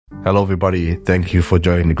Hello, everybody. Thank you for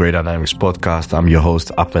joining the Great Dynamics podcast. I'm your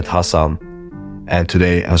host, Ahmed Hassan. And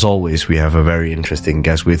today, as always, we have a very interesting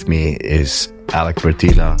guest with me is Alec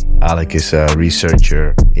Bertina. Alec is a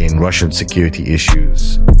researcher in Russian security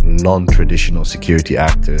issues, non-traditional security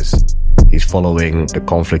actors. He's following the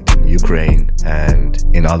conflict in Ukraine and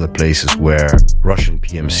in other places where Russian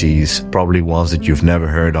PMCs, probably ones that you've never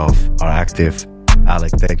heard of, are active.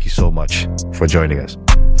 Alec, thank you so much for joining us.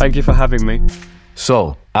 Thank you for having me.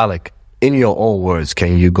 So, Alec, in your own words,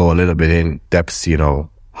 can you go a little bit in depth,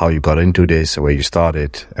 how you got into this, where you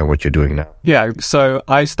started, and what you're doing now? Yeah, so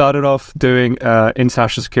I started off doing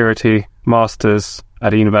international security masters at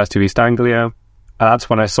the University of East Anglia. That's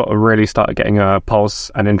when I sort of really started getting a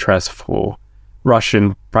pulse and interest for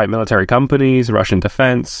Russian private military companies, Russian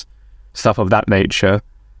defense, stuff of that nature.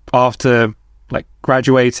 After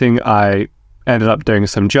graduating, I ended up doing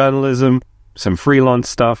some journalism, some freelance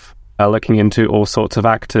stuff, looking into all sorts of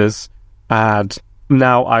actors. And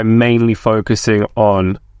now I'm mainly focusing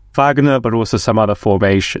on Wagner, but also some other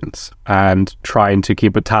formations, and trying to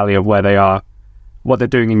keep a tally of where they are, what they're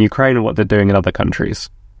doing in Ukraine and what they're doing in other countries.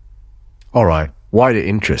 All right. Why the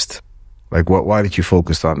interest? Why did you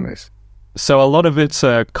focus on this? So a lot of it's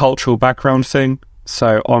a cultural background thing.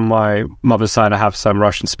 So on my mother's side, I have some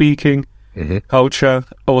Russian speaking culture.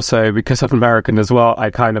 Also, because I'm American as well,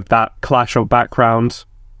 that clash of background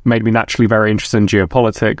made me naturally very interested in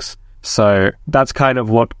geopolitics. So that's kind of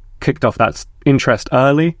what kicked off that interest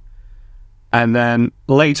early. And then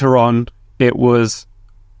later on, it was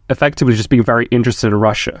effectively just being very interested in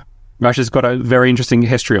Russia. Russia's got a very interesting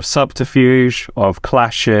history of subterfuge, of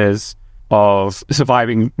clashes, of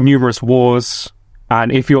surviving numerous wars.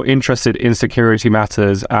 And if you're interested in security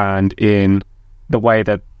matters and in the way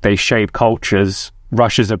that they shape cultures,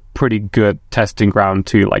 Russia's a pretty good testing ground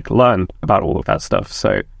to learn about all of that stuff.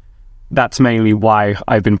 So that's mainly why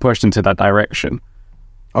I've been pushed into that direction.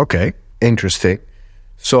 Okay, interesting.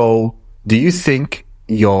 So do you think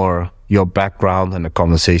your background and the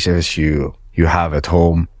conversations you have at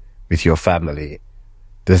home with your family,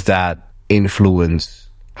 does that influence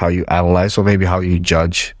how you analyze or maybe how you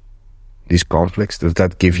judge these conflicts? Does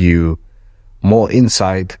that give you more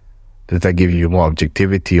insight? Does that give you more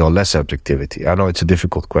objectivity or less objectivity? I know it's a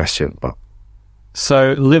difficult question, but...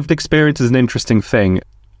 So lived experience is an interesting thing.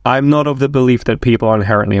 I'm not of the belief that people are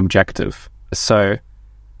inherently objective. So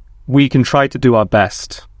we can try to do our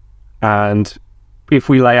best. And if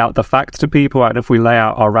we lay out the facts to people and if we lay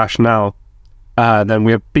out our rationale, then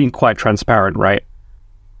we're being quite transparent, right?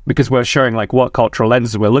 Because we're showing what cultural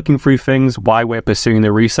lenses we're looking through things, why we're pursuing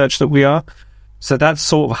the research that we are. So that's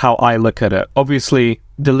sort of how I look at it. Obviously,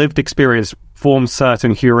 the lived experience forms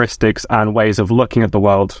certain heuristics and ways of looking at the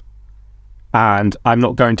world. And I'm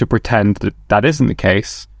not going to pretend that that isn't the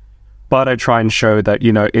case. But I try and show that,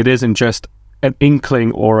 it isn't just an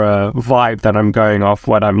inkling or a vibe that I'm going off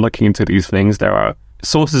when I'm looking into these things. There are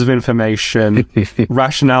sources of information,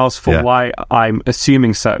 rationales for why I'm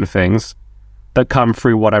assuming certain things that come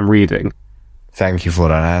through what I'm reading. Thank you for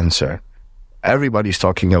that answer. Everybody's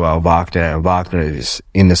talking about Wagner, and Wagner is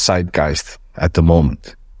in the zeitgeist at the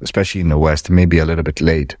moment, especially in the West, maybe a little bit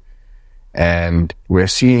late. And we're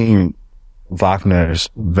seeing Wagner's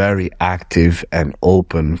very active and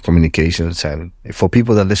open communications. And for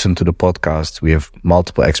people that listen to the podcast, we have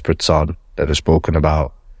multiple experts on that have spoken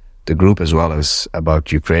about the group as well as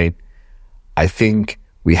about Ukraine. I think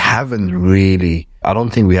we haven't really, I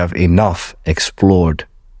don't think we have enough explored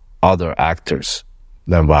other actors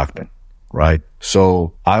than Wagner, right?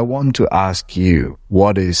 So I want to ask you,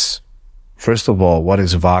 first of all, what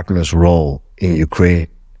is Wagner's role in Ukraine?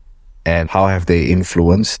 And how have they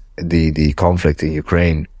influenced the conflict in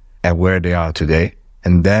Ukraine and where they are today?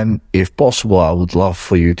 And then, if possible, I would love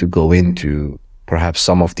for you to go into perhaps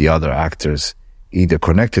some of the other actors, either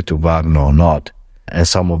connected to Wagner or not, and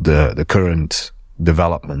some of the current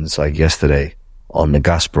developments, like yesterday on the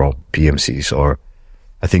Gazprom PMCs, or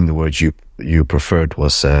I think the word you preferred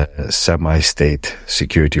was semi-state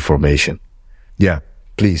security formation. Yeah,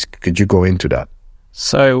 please, could you go into that?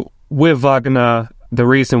 So with Wagner, the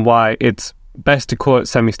reason why it's best to call it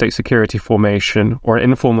semi-state security formation or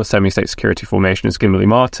informal semi-state security formation, as Kimberly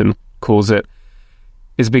Martin calls it,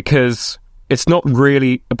 is because it's not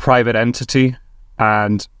really a private entity.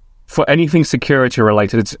 And for anything security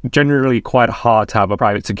related, it's generally quite hard to have a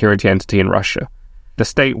private security entity in Russia. The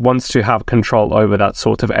state wants to have control over that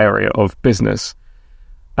sort of area of business.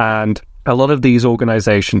 And a lot of these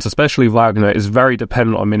organizations, especially Wagner, is very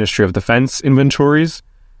dependent on Ministry of Defense inventories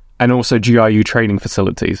and also GRU training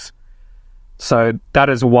facilities. So that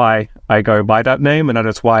is why I go by that name, and that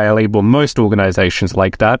is why I label most organizations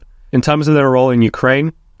like that. In terms of their role in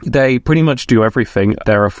Ukraine, They pretty much do everything.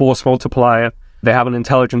 They're a force multiplier. They have an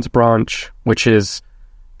intelligence branch, which is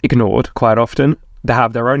ignored quite often. They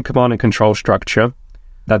have their own command and control structure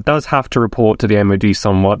that does have to report to the MOD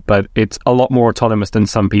somewhat, but it's a lot more autonomous than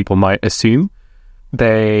some people might assume.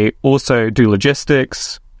 They also do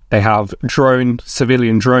logistics. They have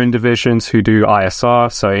civilian drone divisions who do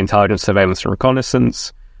ISR, so intelligence, surveillance, and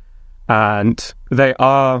reconnaissance. And they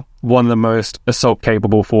are one of the most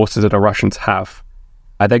assault-capable forces that the Russians have.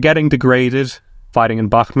 They're getting degraded, fighting in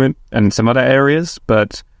Bakhmut and some other areas,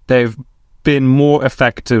 but they've been more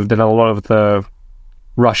effective than a lot of the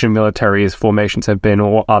Russian military's formations have been,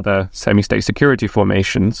 or other semi-state security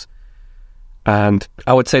formations. And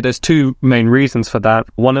I would say there's two main reasons for that.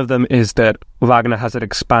 One of them is that Wagner has an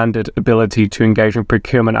expanded ability to engage in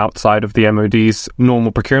procurement outside of the MOD's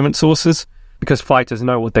normal procurement sources, because fighters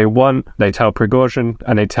know what they want, they tell Prigozhin,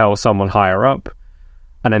 and they tell someone higher up,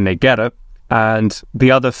 and then they get it. And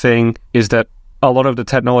the other thing is that a lot of the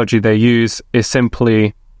technology they use is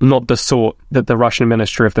simply not the sort that the Russian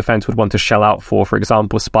Ministry of Defense would want to shell out for. For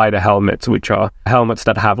example, spider helmets, which are helmets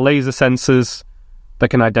that have laser sensors that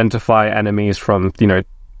can identify enemies from,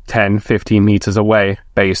 10, 15 meters away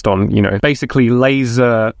based on, basically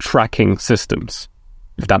laser tracking systems,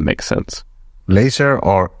 if that makes sense. Laser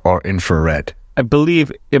or infrared? I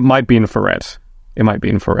believe it might be infrared.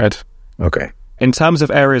 Okay. In terms of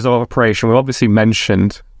areas of operation, we obviously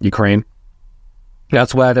mentioned Ukraine.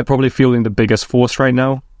 That's where they're probably fueling the biggest force right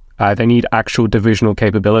now. They need actual divisional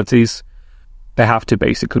capabilities. They have to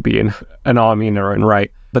basically be in an army in their own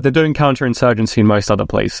right. But they're doing counterinsurgency in most other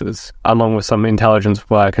places, along with some intelligence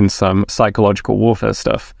work and some psychological warfare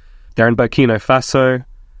stuff. They're in Burkina Faso.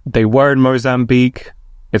 They were in Mozambique.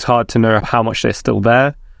 It's hard to know how much they're still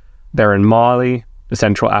there. They're in Mali, the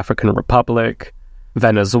Central African Republic,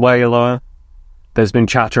 Venezuela. There's been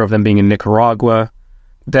chatter of them being in Nicaragua.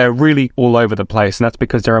 They're really all over the place, and that's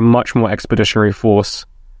because they're a much more expeditionary force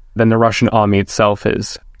than the Russian army itself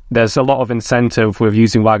is. There's a lot of incentive with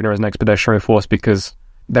using Wagner as an expeditionary force because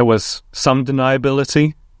there was some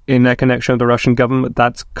deniability in their connection with the Russian government.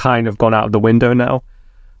 That's kind of gone out of the window now,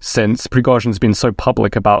 since Prigozhin's been so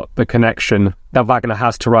public about the connection that Wagner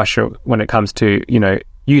has to Russia when it comes to,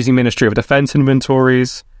 using Ministry of Defense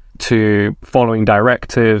inventories, to following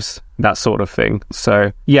directives, that sort of thing.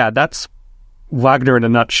 So, yeah, that's Wagner in a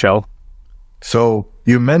nutshell. So,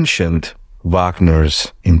 you mentioned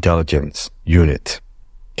Wagner's intelligence unit.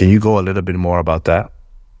 Can you go a little bit more about that?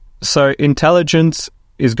 So, intelligence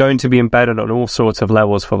is going to be embedded on all sorts of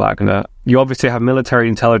levels for Wagner. You obviously have military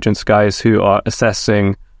intelligence guys who are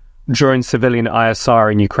assessing during civilian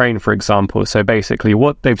ISR in Ukraine, for example. So basically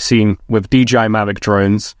what they've seen with DJI Mavic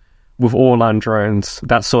drones, with Orlan drones,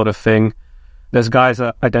 that sort of thing. There's guys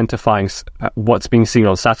identifying what's being seen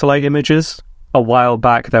on satellite images. A while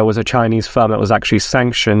back, there was a Chinese firm that was actually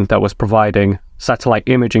sanctioned that was providing satellite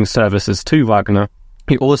imaging services to Wagner.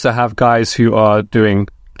 You also have guys who are doing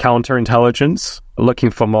counterintelligence, looking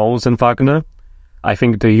for moles in Wagner. I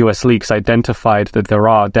think the US leaks identified that there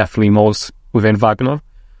are definitely moles within Wagner.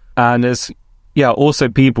 And there's, also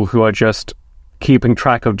people who are just keeping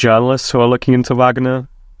track of journalists who are looking into Wagner,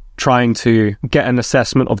 trying to get an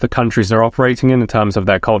assessment of the countries they're operating in terms of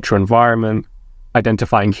their cultural environment,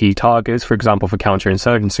 identifying key targets, for example, for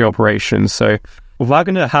counterinsurgency operations. So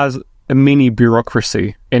Wagner has a mini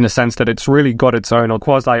bureaucracy in the sense that it's really got its own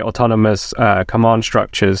quasi-autonomous command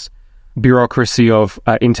structures, bureaucracy of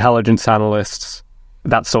intelligence analysts,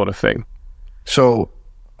 that sort of thing. So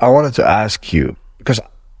I wanted to ask you, because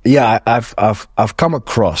I've come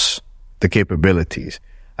across the capabilities.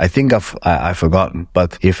 I think I've forgotten,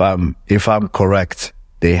 but if I'm correct,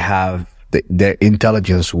 they have their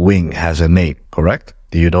intelligence wing has a name, correct?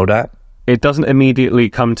 Do you know that? It doesn't immediately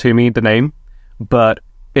come to me, the name, but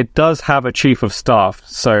it does have a chief of staff.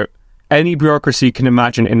 So any bureaucracy you can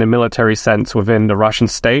imagine in the military sense within the Russian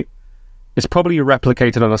state is probably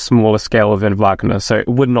replicated on a smaller scale within Wagner. So it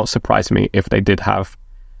would not surprise me if they did have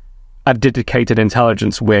a dedicated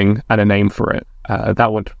intelligence wing and a name for it.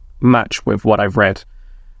 That would match with what I've read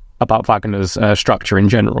about Wagner's structure in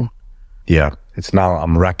general. Yeah, it's now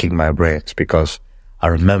I'm racking my brains because I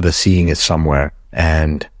remember seeing it somewhere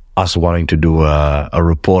and us wanting to do a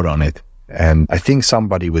report on it. And I think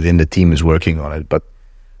somebody within the team is working on it, but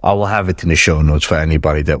I will have it in the show notes for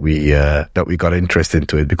anybody that we got interested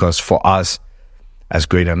into it, because for us as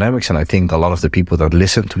Great Dynamics, and I think a lot of the people that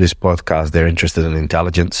listen to this podcast, they're interested in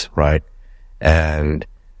intelligence, right? And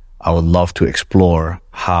I would love to explore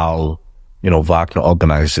how, Wagner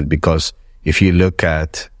organizes it, because if you look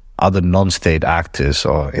at other non-state actors,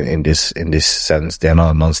 or in this sense, they're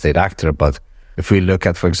not a non-state actor, but if we look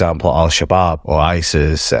at, for example, Al-Shabaab or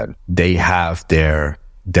ISIS, and they have their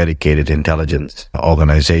dedicated intelligence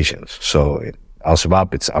organizations. So in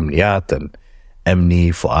Al-Shabaab, it's Amniyat and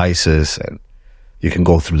Emni for ISIS, and you can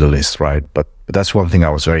go through the list, right? But that's one thing I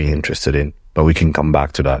was very interested in, but we can come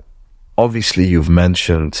back to that. Obviously, you've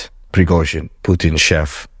mentioned Prigozhin, Putin's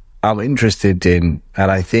chef. I'm interested in, and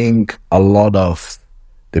I think a lot of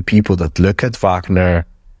the people that look at Wagner,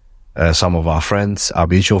 some of our friends, our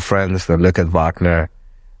mutual friends that look at Wagner,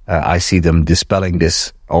 I see them dispelling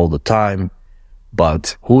this all the time.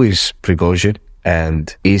 But who is Prigozhin?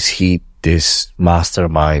 And is he this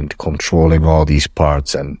mastermind controlling all these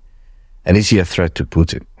parts? And is he a threat to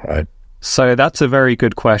Putin, right? So that's a very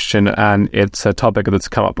good question, and it's a topic that's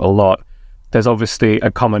come up a lot. There's obviously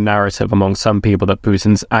a common narrative among some people that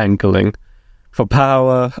Putin's angling for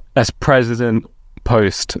power as president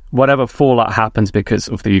post whatever fallout happens because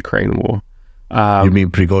of the Ukraine war. You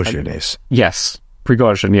mean Prigozhin is? Yes,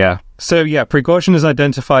 Prigozhin, yeah. So yeah, Prigozhin is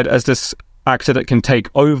identified as this actor that can take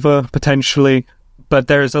over potentially, but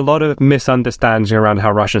there is a lot of misunderstanding around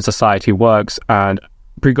how Russian society works and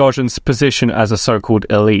Prigozhin's position as a so-called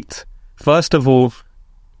elite. First of all,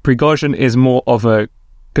 Prigozhin is more of a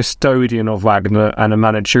custodian of Wagner and a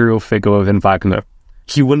managerial figure within Wagner.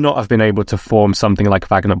 He would not have been able to form something like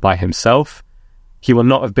Wagner by himself. He would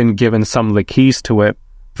not have been given some of the keys to it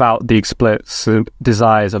without the explicit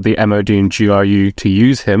desires of the MOD and GRU to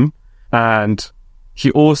use him. And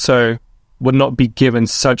he also would not be given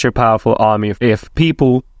such a powerful army if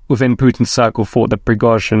people within Putin's circle thought that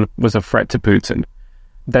Prigozhin was a threat to Putin.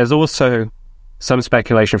 There's also some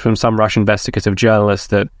speculation from some Russian investigative journalists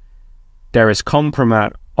that there is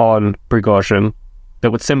compromat on Prigozhin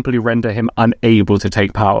that would simply render him unable to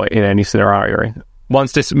take power in any scenario.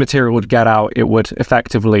 Once this material would get out, it would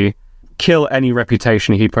effectively kill any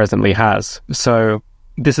reputation he presently has. So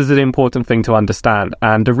this is an important thing to understand.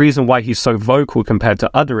 And the reason why he's so vocal compared to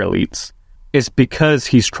other elites is because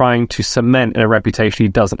he's trying to cement a reputation he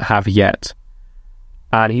doesn't have yet.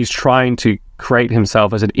 And he's trying to create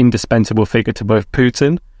himself as an indispensable figure to both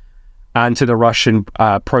Putin and to the Russian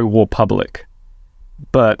pro-war public.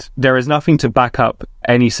 But there is nothing to back up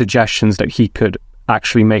any suggestions that he could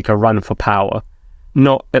actually make a run for power,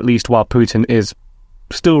 not at least while Putin is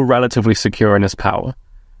still relatively secure in his power.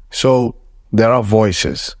 So there are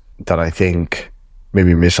voices that I think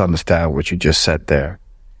maybe misunderstand what you just said there.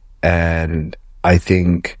 And I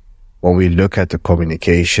think when we look at the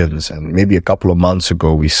communications, and maybe a couple of months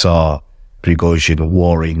ago we saw Prigozhin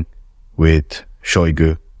warring with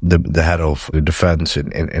Shoigu, the head of the defense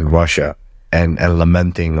in Russia, and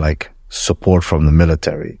lamenting like support from the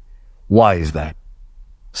military. Why is that?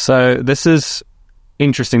 So this is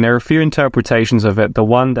interesting. There are a few interpretations of it. The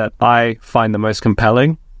one that I find the most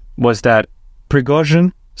compelling was that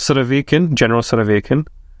Prigozhin, Surovikin, General Surovikin,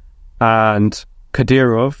 and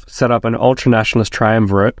Kadyrov set up an ultra-nationalist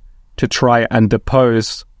triumvirate to try and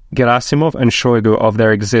depose Gerasimov and Shoigu of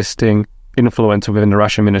their existing influence within the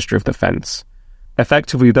Russian Ministry of Defense.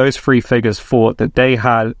 Effectively, those three figures thought that they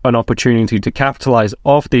had an opportunity to capitalize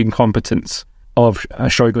off the incompetence of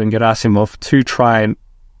Shoigu and Gerasimov to try and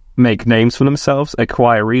make names for themselves,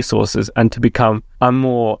 acquire resources, and to become a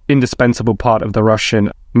more indispensable part of the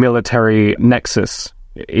Russian military nexus,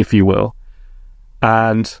 if you will.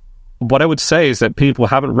 And what I would say is that people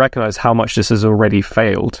haven't recognized how much this has already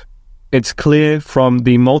failed. It's clear from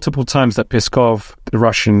the multiple times that Peskov, the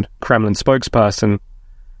Russian Kremlin spokesperson,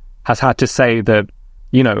 has had to say that,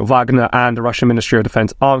 you know, Wagner and the Russian Ministry of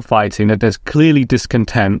Defense aren't fighting, that there's clearly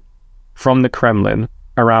discontent from the Kremlin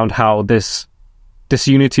around how this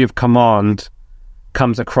unity of command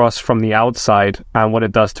comes across from the outside and what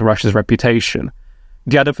it does to Russia's reputation.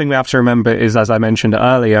 The other thing we have to remember is, as I mentioned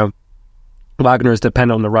earlier, Wagner is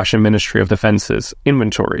dependent on the Russian Ministry of Defense's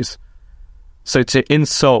inventories. So to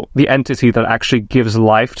insult the entity that actually gives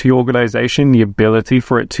life to your organization, the ability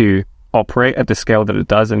for it to operate at the scale that it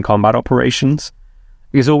does in combat operations,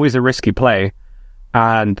 is always a risky play.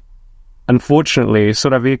 And unfortunately,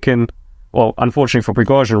 unfortunately for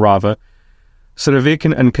Prigozhin rather,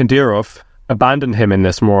 Surovikin and Kadyrov abandoned him in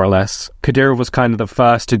this, more or less. Kadyrov was kind of the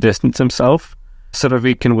first to distance himself.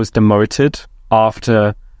 Surovikin was demoted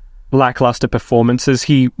after lackluster performances.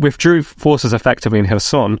 He withdrew forces effectively in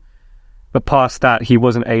Kherson, but past that, he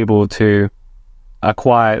wasn't able to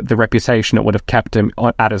acquire the reputation that would have kept him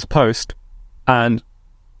at his post. And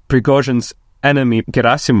Prigozhin's enemy,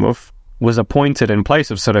 Gerasimov, was appointed in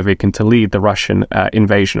place of Surovikin to lead the Russian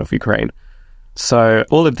invasion of Ukraine. So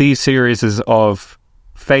all of these series of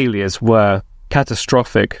failures were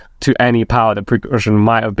catastrophic to any power that Prigozhin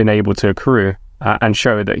might have been able to accrue and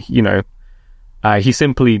show that, he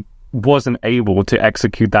simply wasn't able to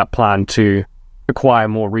execute that plan to acquire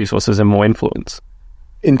more resources and more influence.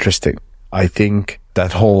 Interesting. I think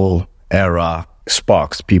that whole era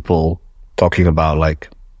sparks people talking about like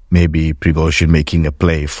maybe Prigozhin making a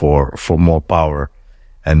play for more power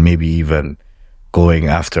and maybe even going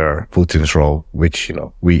after Putin's role, which,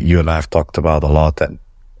 you and I have talked about a lot, and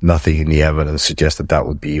nothing in the evidence suggests that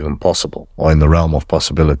would be even possible or in the realm of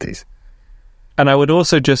possibilities. And I would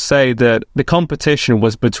also just say that the competition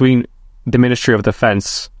was between the Ministry of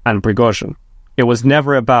Defense and Prigozhin. It was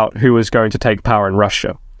never about who was going to take power in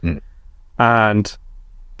Russia. And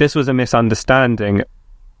this was a misunderstanding.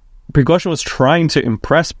 Prigozhin was trying to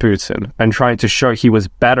impress Putin and trying to show he was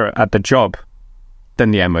better at the job than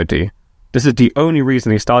the MOD. This is the only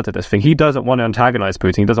reason he started this thing. He doesn't want to antagonize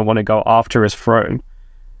Putin. He doesn't want to go after his throne.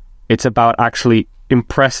 It's about actually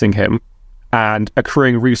impressing him and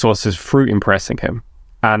accruing resources through impressing him.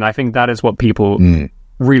 And I think that is what people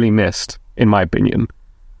really missed, in my opinion.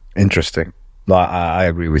 Interesting. No, I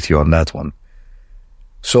agree with you on that one.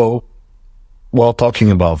 So, while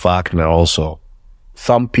talking about Wagner also,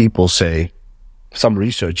 some researchers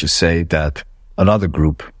say that another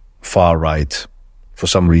group, far-right, for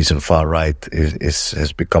some reason far-right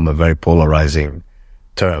has become a very polarizing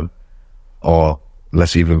term, or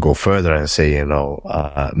let's even go further and say,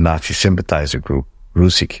 Nazi sympathizer group,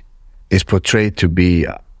 Rusik, is portrayed to be,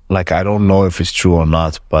 like, I don't know if it's true or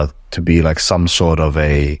not, but to be like some sort of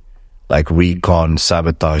a, like, recon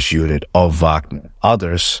sabotage unit of Wagner.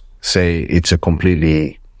 Others say it's a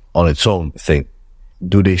completely on its own thing.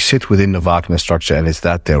 Do they sit within the Wagner structure, and is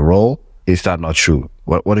that their role? Is that not true?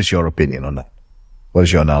 What is your opinion on that? What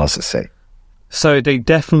does your analysis say? So they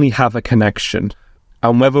definitely have a connection.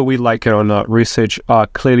 And whether we like it or not, Rusich are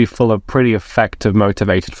clearly full of pretty effective,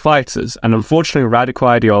 motivated fighters. And unfortunately, radical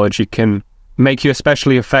ideology can make you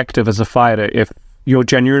especially effective as a fighter if you're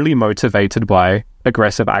genuinely motivated by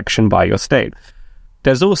aggressive action by your state.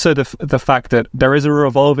 There's also the fact that there is a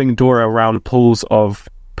revolving door around pools of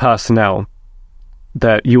personnel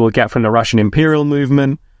that you will get from the Russian Imperial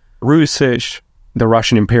Movement, Rusich, the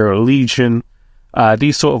Russian Imperial Legion.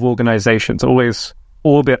 These sort of organizations always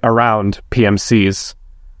orbit around PMCs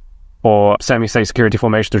or semi-state security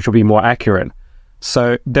formations, which will be more accurate.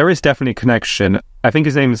 So there is definitely a connection. I think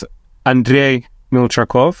his name is Andrei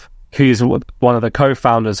Milchakov, who is one of the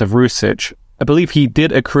co-founders of Rusich. I believe he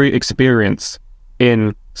did accrue experience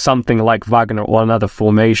in something like Wagner or another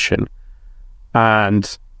formation.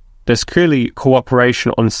 And there's clearly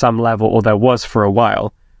cooperation on some level, or there was for a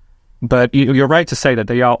while. But you're right to say that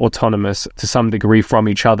they are autonomous to some degree from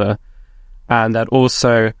each other. And that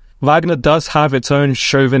also Wagner does have its own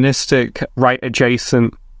chauvinistic,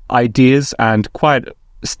 right-adjacent ideas and quite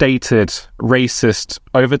stated racist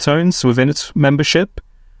overtones within its membership.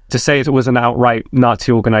 To say it was an outright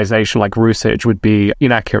Nazi organization like Rusich would be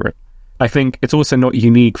inaccurate. I think it's also not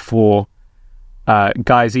unique for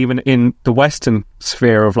guys even in the Western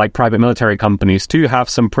sphere of like private military companies to have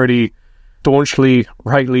some pretty staunchly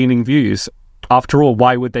right-leaning views. After all,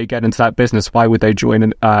 why would they get into that business? Why would they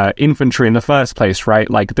join infantry in the first place, right?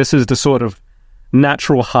 Like, this is the sort of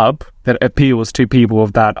natural hub that appeals to people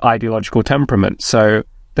of that ideological temperament. So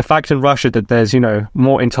the fact in Russia that there's,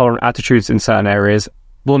 more intolerant attitudes in certain areas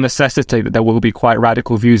will necessitate that there will be quite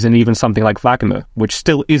radical views in even something like Wagner, which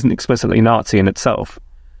still isn't explicitly Nazi in itself.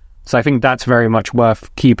 So I think that's very much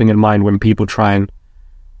worth keeping in mind when people try and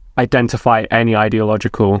identify any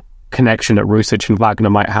ideological connection that Rusich and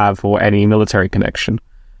Wagner might have, or any military connection.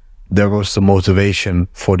 There was the motivation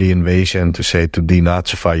for the invasion to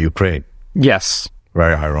denazify Ukraine. Yes.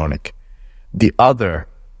 Very ironic. The other,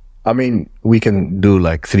 we can do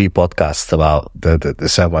like 3 podcasts about the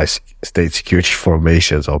semi-state security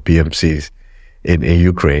formations or PMCs in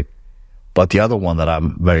Ukraine. But the other one that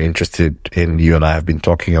I'm very interested in, you and I have been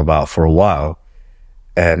talking about for a while,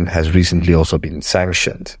 and has recently also been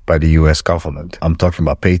sanctioned by the US government. I'm talking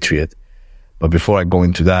about Patriot. But before I go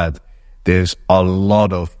into that, there's a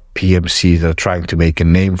lot of PMCs that are trying to make a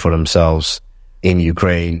name for themselves in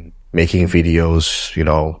Ukraine, making videos,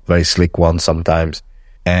 very slick ones sometimes.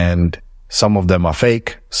 And some of them are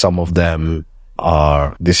fake, some of them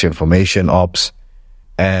are disinformation ops,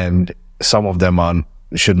 and some of them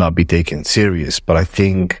should not be taken serious. But I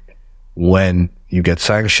think when you get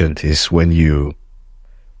sanctioned is when you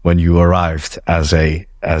arrived as a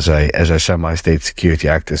semi-state security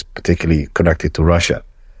actor, particularly connected to Russia.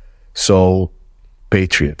 So,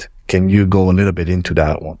 Patriot, can you go a little bit into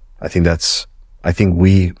that one? I think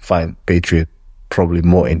we find Patriot probably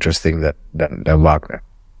more interesting than Wagner.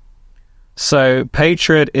 So,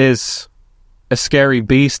 Patriot is a scary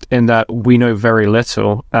beast in that we know very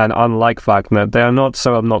little, and unlike Wagner, they are not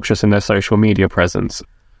so obnoxious in their social media presence.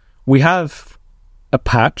 We have a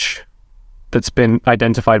patch that's been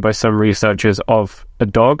identified by some researchers of a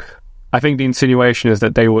dog. I think the insinuation is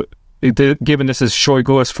that given this is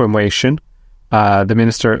Shoigu's formation,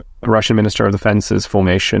 the Russian Minister of Defense's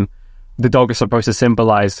formation, the dog is supposed to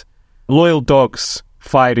symbolize loyal dogs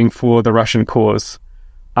fighting for the Russian cause.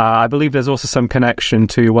 I believe there's also some connection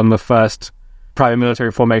to one of the first private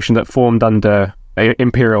military formation that formed under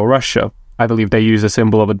Imperial Russia. I believe they use a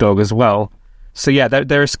symbol of a dog as well. So yeah,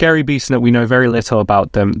 they're a scary beast in that we know very little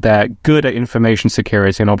about them. They're good at information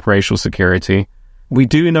security and operational security. We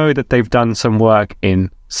do know that they've done some work in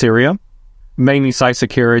Syria, mainly site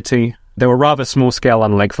security. They were rather small scale,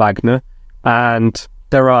 unlike Wagner. And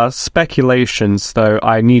there are speculations, though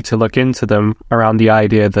I need to look into them, around the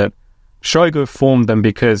idea that Shoigu formed them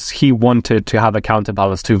because he wanted to have a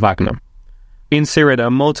counterbalance to Wagner. In Syria, there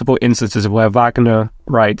are multiple instances where Wagner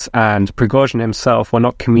writes and Prigozhin himself were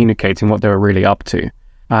not communicating what they were really up to.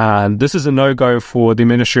 And this is a no-go for the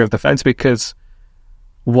Ministry of Defense because,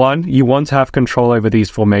 one, you want to have control over these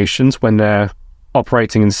formations when they're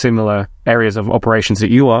operating in similar areas of operations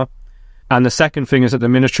that you are. And the second thing is that the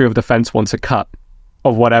Ministry of Defense wants a cut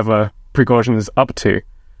of whatever Prigozhin is up to.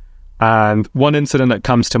 And one incident that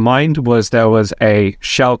comes to mind was there was a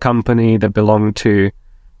shell company that belonged to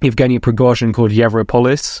Yevgeny Prigozhin called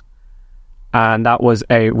Yevropolis, and that was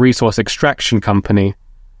a resource extraction company.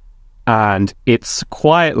 And it's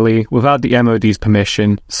quietly, without the MOD's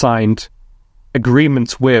permission, signed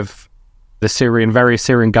agreements with the various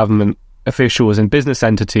Syrian government officials and business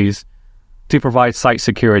entities to provide site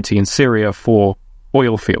security in Syria for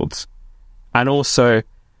oil fields. And also,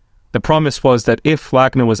 the promise was that if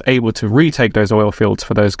Wagner was able to retake those oil fields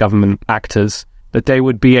for those government actors, that they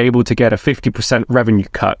would be able to get a 50% revenue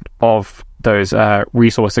cut of those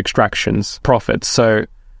resource extractions profits. So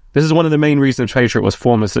this is one of the main reasons Patriot was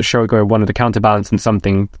formed, is that Shoigu wanted to counterbalance in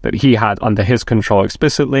something that he had under his control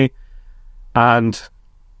explicitly. And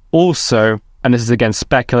also, and this is again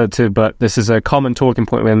speculative, but this is a common talking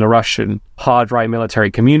point within the Russian hard-right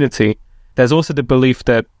military community, there's also the belief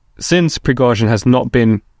that since Prigozhin has not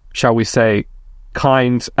been, shall we say,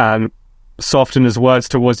 kind and soft in his words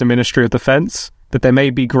towards the Ministry of Defense, that there may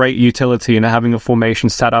be great utility in having a formation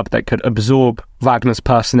set up that could absorb Wagner's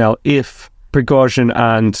personnel if Prigozhin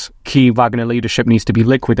and key Wagner leadership needs to be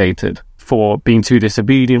liquidated for being too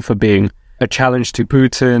disobedient, for being a challenge to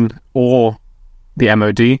Putin or the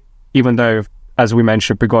MOD. Even though, as we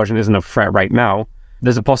mentioned, Prigozhin isn't a threat right now,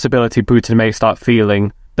 there's a possibility Putin may start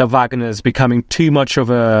feeling that Wagner is becoming too much of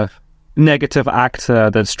a negative actor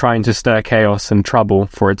that's trying to stir chaos and trouble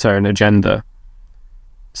for its own agenda.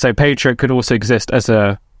 So Patriot could also exist as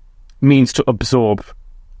a means to absorb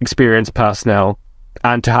experienced personnel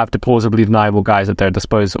and to have the plausibly deniable guys at their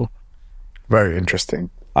disposal. Very interesting.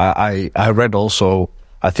 I read also,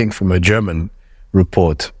 I think from a German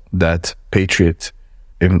report, that Patriot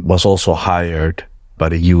was also hired by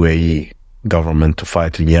the UAE government to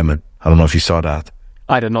fight in Yemen. I don't know if you saw that.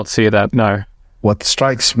 I did not see that, no. What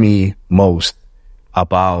strikes me most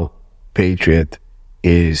about Patriot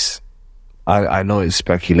is, I know it's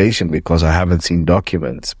speculation because I haven't seen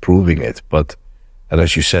documents proving it, but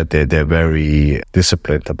as you said, they're very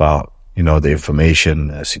disciplined about, the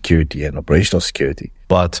information security and operational security,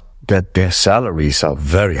 but that their salaries are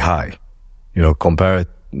very high, compared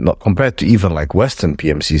to even like Western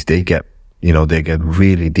PMCs. They get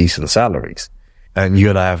really decent salaries. And you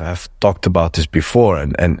and I have talked about this before,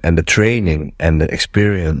 and the training and the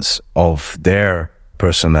experience of their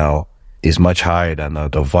personnel is much higher than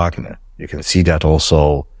that of Wagner. You can see that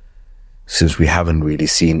also since we haven't really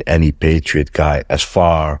seen any Patriot guy, as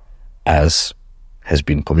far as has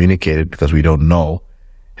been communicated, because we don't know,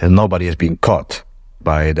 and nobody has been caught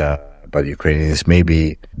by the Ukrainians.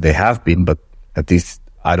 Maybe they have been, but at least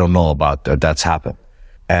I don't know about that. That's happened.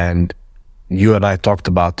 And you and I talked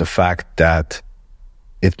about the fact that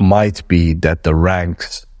it might be that the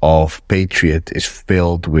ranks of Patriot is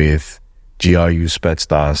filled with GRU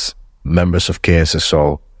Spetsnaz, members of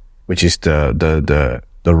KSSO, which is the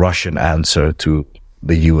Russian answer to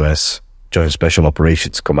the US Joint Special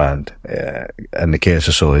Operations Command, and the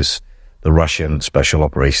KSSO is the Russian Special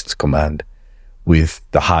Operations Command, with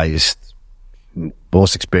the highest,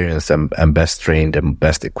 most experienced and best trained and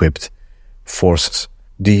best equipped forces.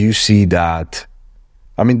 Do you see that?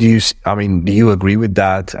 Do you agree with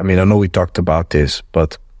that? I know we talked about this,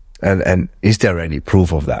 but and is there any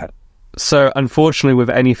proof of that? So unfortunately, with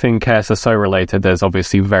anything KSSO related, there's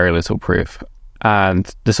obviously very little proof.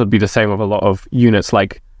 And this would be the same with a lot of units,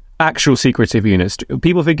 like actual secretive units.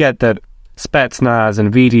 People forget that Spetsnaz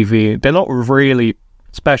and VDV, they're not really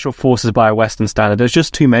special forces by a Western standard. There's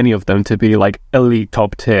just too many of them to be like elite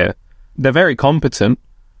top tier. They're very competent,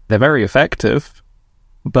 they're very effective,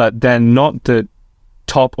 but they're not the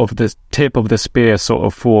top of the tip of the spear sort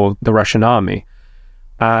of for the Russian army.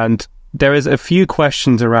 And there is a few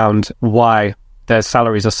questions around why their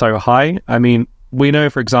salaries are so high. I mean, we know,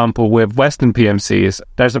 for example, with Western PMCs,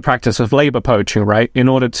 there's a practice of labor poaching, right? In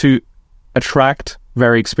order to attract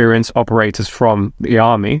very experienced operators from the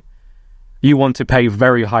army, you want to pay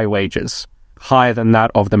very high wages, higher than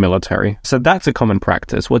that of the military. So that's a common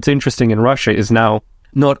practice. What's interesting in Russia is now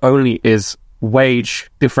not only is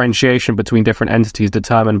wage differentiation between different entities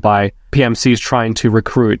determined by PMCs trying to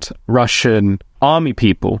recruit Russian army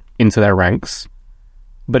people into their ranks,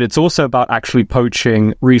 but it's also about actually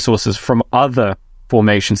poaching resources from other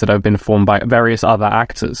formations that have been formed by various other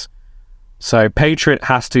actors. So Patriot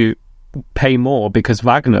has to pay more because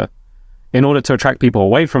Wagner, in order to attract people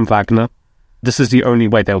away from Wagner, this is the only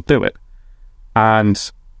way they'll do it. And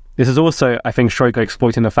this is also, I think, Shoigu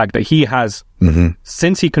exploiting the fact that he has,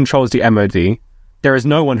 since he controls the MOD, there is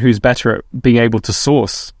no one who's better at being able to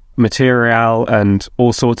source material and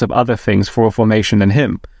all sorts of other things for a formation than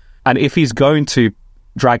him. And if he's going to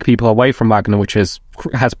drag people away from Wagner, which has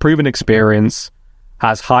proven experience,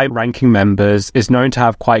 has high-ranking members, is known to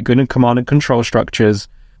have quite good command and control structures,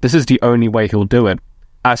 this is the only way he'll do it.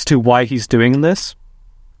 As to why he's doing this,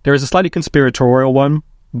 there is a slightly conspiratorial one,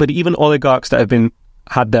 but even oligarchs that have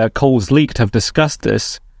had their calls leaked have discussed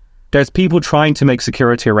this. There's people trying to make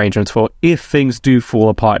security arrangements for if things do fall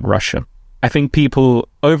apart in Russia. I think people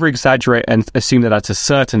over-exaggerate and assume that that's a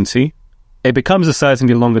certainty. It becomes a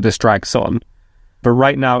certainty the longer this drags on. But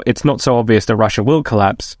right now, it's not so obvious that Russia will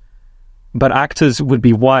collapse. But actors would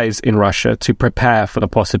be wise in Russia to prepare for the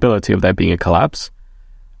possibility of there being a collapse.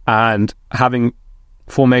 And having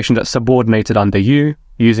formation that's subordinated under you,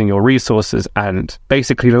 using your resources, and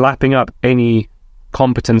basically lapping up any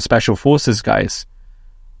competent special forces guys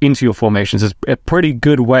into your formations is a pretty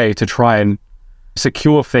good way to try and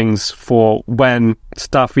secure things for when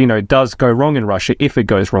stuff, does go wrong in Russia, if it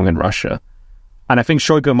goes wrong in Russia. And I think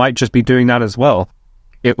Shoigu might just be doing that as well.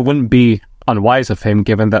 It wouldn't be unwise of him,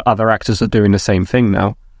 given that other actors are doing the same thing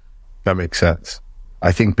now. That makes sense.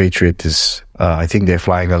 I think Patriot is, I think they're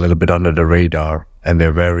flying a little bit under the radar, and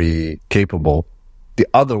they're very capable. The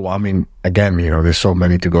other one, I mean, again, there's so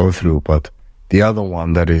many to go through, but the other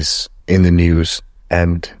one that is in the news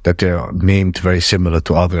and that they're named very similar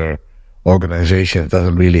to other organizations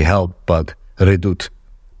doesn't really help, but Redut.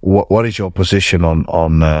 What is your position on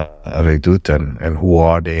Redut, and who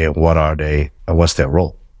are they, and what are they, and what's their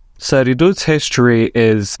role? So Redut's history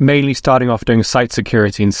is mainly starting off doing site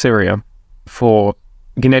security in Syria for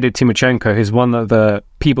Gennady Timoshenko, who's one of the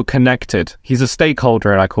people connected. He's a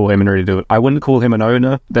stakeholder, and I call him in Redut. I wouldn't call him an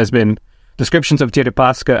owner. There's been descriptions of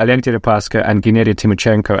Deripaska, Alec Deripaska, and Gennady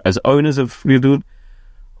Timoshenko as owners of Redut.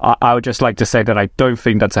 I would just like to say that I don't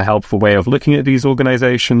think that's a helpful way of looking at these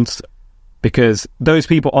organizations, because those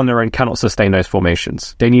people on their own cannot sustain those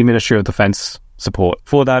formations. They need Ministry of Defense support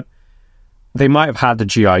for that. They might have had the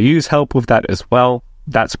GRU's help with that as well.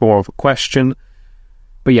 That's more of a question.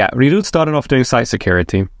 But yeah, Redut started off doing site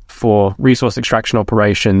security for resource extraction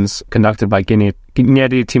operations conducted by Gennady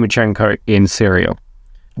Timoshenko in Syria.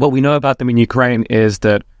 What we know about them in Ukraine is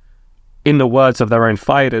that, in the words of their own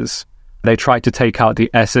fighters, they tried to take out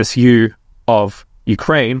the SSU of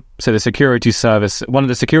Ukraine, so the security service, one of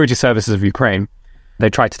the security services of Ukraine.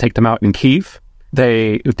 They tried to take them out in Kyiv.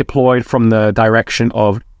 They deployed from the direction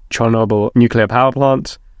of Chernobyl nuclear power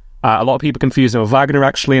plant. A lot of people confuse them with Wagner,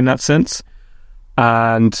 actually, in that sense.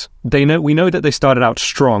 And we know that they started out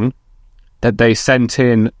strong, that they sent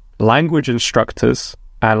in language instructors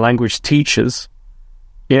and language teachers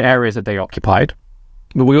in areas that they occupied.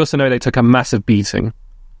 But we also know they took a massive beating.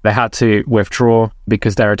 They had to withdraw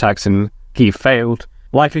because their attacks in Kyiv failed,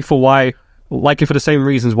 likely for the same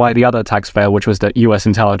reasons why the other attacks failed, which was that US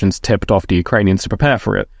intelligence tipped off the Ukrainians to prepare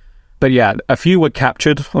for it. But yeah, a few were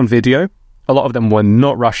captured on video. A lot of them were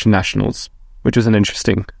not Russian nationals, which was an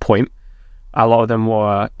interesting point. A lot of them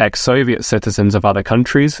were ex-Soviet citizens of other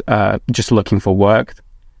countries, just looking for work.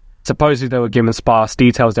 Supposedly they were given sparse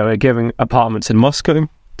details. They were given apartments in Moscow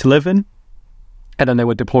to live in, and then they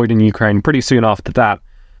were deployed in Ukraine pretty soon after that.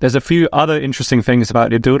 There's a few other interesting things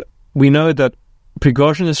about Redut. We know that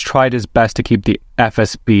Prigozhin has tried his best to keep the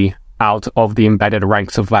FSB out of the embedded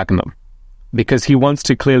ranks of Wagner, because he wants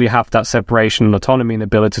to clearly have that separation and autonomy and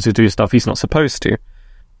ability to do stuff he's not supposed to.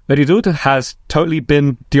 But Redut has totally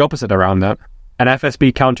been the opposite around that. An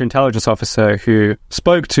FSB counterintelligence officer who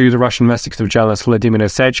spoke to the Russian investigative journalist Vladimir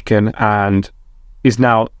Sechkin and is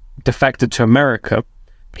now defected to America,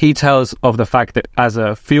 he tells of the fact that as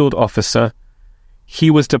a field officer, he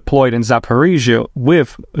was deployed in Zaporizhia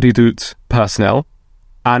with Redut personnel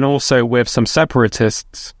and also with some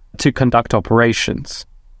separatists to conduct operations.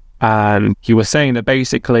 And he was saying that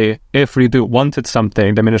basically, if Redut wanted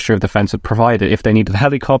something, the Ministry of Defense would provide it. If they needed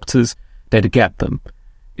helicopters, they'd get them.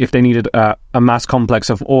 If they needed a mass complex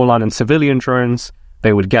of Orlan and civilian drones,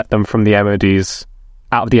 they would get them from the MOD's,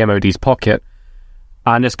 out of the MOD's pocket.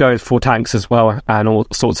 And this goes for tanks as well and all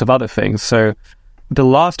sorts of other things. So the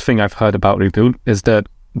last thing I've heard about Redut is that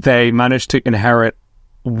they managed to inherit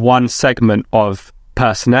one segment of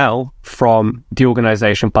personnel from the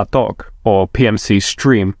organization PATOK, or PMC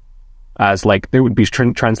Stream, as like it would be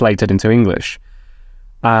translated into English.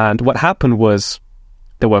 And what happened was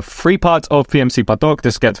there were 3 parts of PMC PATOK.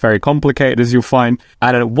 This gets very complicated, as you'll find.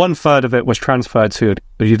 And 1/3 of it was transferred to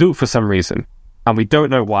Redut for some reason. And we don't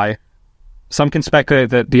know why. Some can speculate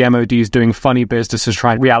that the MOD is doing funny business to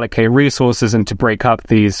try and reallocate resources and to break up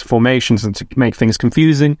these formations and to make things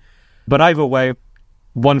confusing. But either way,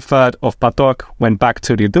 1/3 of PATOK went back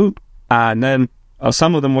to Redut, and then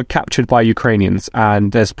some of them were captured by Ukrainians,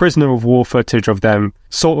 and there's prisoner of war footage of them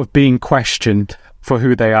sort of being questioned for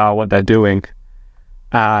who they are, what they're doing.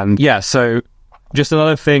 And yeah, so just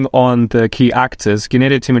another thing on the key actors.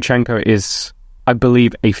 Gennady Timoshenko is, I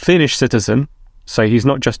believe, a Finnish citizen. So he's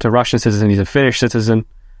not just a Russian citizen, he's a Finnish citizen,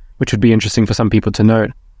 which would be interesting for some people to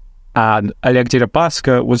note. And Alec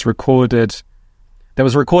was recorded. There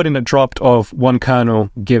was a recording that dropped of one colonel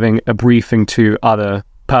giving a briefing to other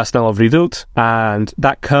personnel of Redut, and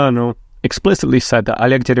that colonel explicitly said that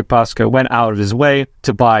Alec Deripaska went out of his way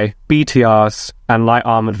to buy BTRs and light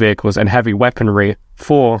armored vehicles and heavy weaponry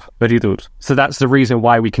for Redut. So that's the reason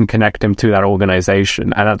why we can connect him to that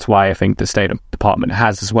organization, and that's why I think the State Department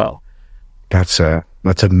has as well. That's a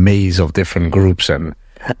maze of different groups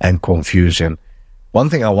and confusion. One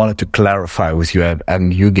thing I wanted to clarify with you,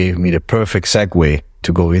 and you gave me the perfect segue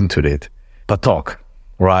to go into it. PATOK,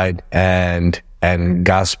 right? And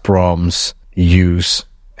Gazprom's use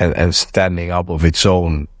and standing up of its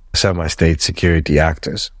own semi-state security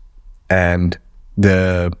actors. And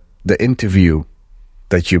the interview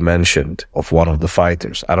that you mentioned of one of the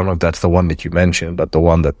fighters, I don't know if that's the one that you mentioned, but the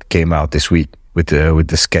one that came out this week with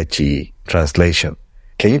the sketchy translation.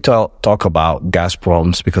 Can you talk about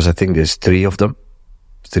Gazprom's, because I think there's 3 of them,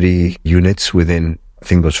 3 units within, I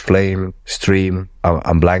think it was Flame, Stream,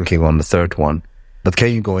 I'm blanking on the 3rd one. But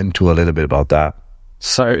can you go into a little bit about that?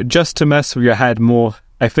 So just to mess with your head more,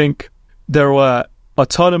 I think there were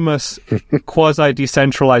autonomous,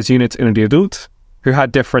 quasi-decentralized units in Redut who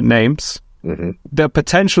had different names. Mm-hmm. They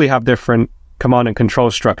potentially have different command and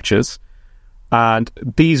control structures. And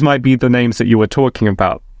these might be the names that you were talking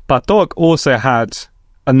about. PATOK also had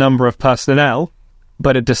a number of personnel,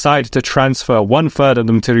 but it decided to transfer 1/3 of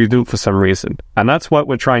them to Redut for some reason. And that's what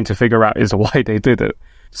we're trying to figure out is why they did it.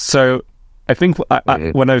 So I think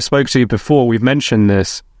when I spoke to you before, we've mentioned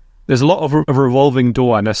this. There's a lot of a revolving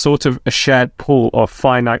door and a sort of a shared pool of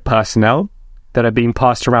finite personnel that are being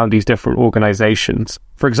passed around these different organizations.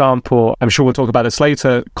 For example, I'm sure we'll talk about this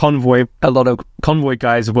later, Convoy. A lot of Convoy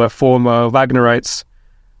guys were former Wagnerites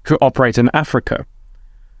who operate in Africa.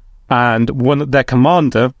 And their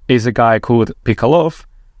commander is a guy called Pikalov,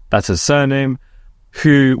 that's his surname,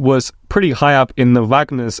 who was pretty high up in the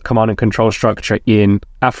Wagner's command and control structure in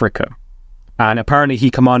Africa. And apparently he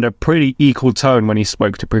commanded a pretty equal tone when he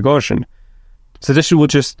spoke to Prigozhin. So this will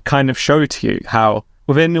just kind of show to you how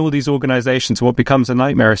within all these organizations, what becomes a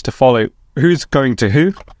nightmare is to follow who's going to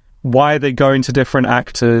who, why are they going to different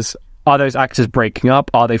actors, are those actors breaking up,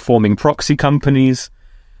 are they forming proxy companies?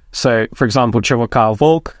 So, for example, Chivokar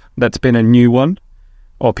Volk, that's been a new one,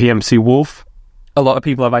 or PMC Wolf. A lot of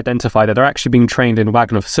people have identified that they're actually being trained in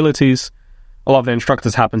Wagner facilities. A lot of the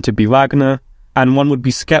instructors happen to be Wagner, and one would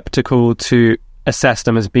be skeptical to assess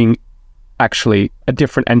them as being actually a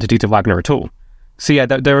different entity to Wagner at all. So yeah,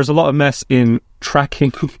 there is a lot of mess in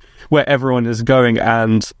tracking where everyone is going,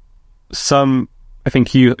 and some, I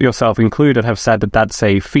think you yourself included, have said that that's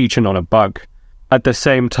a feature, not a bug. At the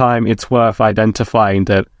same time, it's worth identifying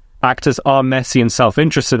that actors are messy and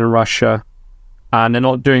self-interested in Russia, and they're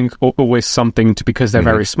not doing always something because they're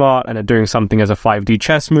very smart and they're doing something as a 5D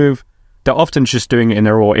chess move. They're often just doing it in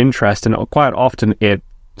their raw interest, and quite often it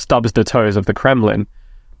stubs the toes of the Kremlin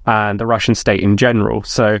and the Russian state in general.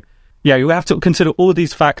 So yeah, you have to consider all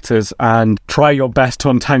these factors and try your best to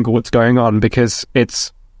untangle what's going on, because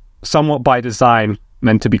it's somewhat by design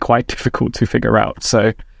meant to be quite difficult to figure out.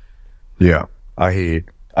 So yeah, I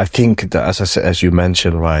think that, as you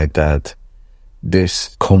mentioned, right, that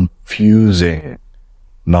this confusing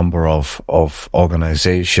number of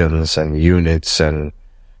organizations and units, and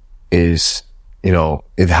is,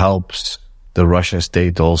 it helps the Russian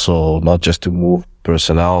state also not just to move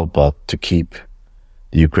personnel, but to keep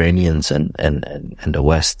the Ukrainians and the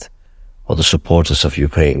West, or the supporters of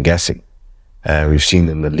Ukraine, guessing. We've seen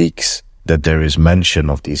in the leaks that there is mention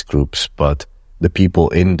of these groups, but the people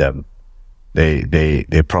in them,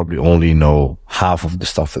 they probably only know half of the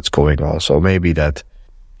stuff that's going on. So maybe that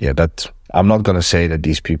I'm not going to say that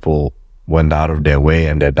these people went out of their way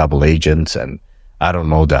and they're double agents, and I don't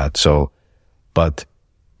know that. So, but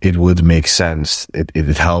it would make sense.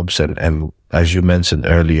 It helps. And as you mentioned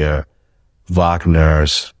earlier,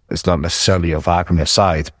 Wagner's, it's not necessarily a Wagner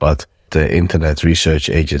site, but the Internet Research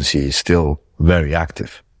Agency is still very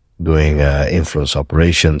active doing influence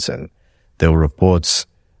operations. And there were reports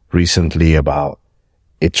recently about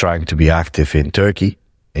it trying to be active in Turkey,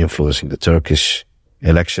 influencing the Turkish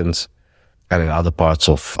elections, and in other parts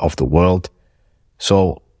of the world.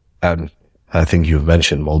 So, and I think you've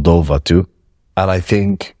mentioned Moldova too. And I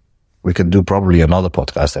think we can do probably another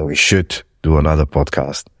podcast, and we should do another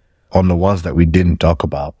podcast on the ones that we didn't talk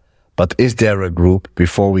about. But is there a group,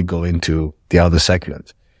 before we go into the other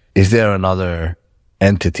segment, is there another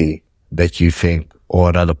entity that you think, or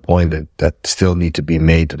another point that still need to be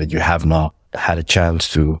made that you have not had a chance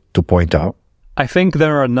to point out? I think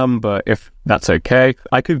there are a number, if that's okay.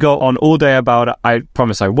 I could go on all day about it. I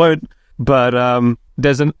promise I won't. But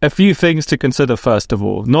there's a few things to consider, first of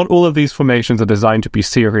all. Not all of these formations are designed to be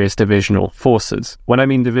serious divisional forces. When I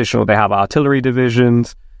mean divisional, they have artillery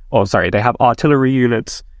divisions. They have artillery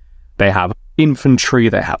units. They have infantry.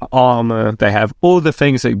 They have armor. They have all the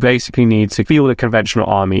things that you basically need to field a conventional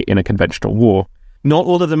army in a conventional war. Not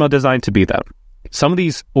all of them are designed to be that. Some of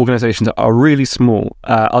these organizations are really small.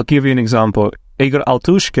 I'll give you an example. Igor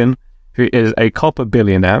Altushkin, who is a copper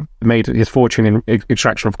billionaire, made his fortune in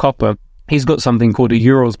extraction of copper. He's got something called a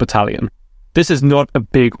Urals Battalion. This is not a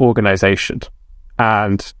big organization.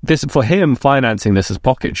 And this, for him, financing this is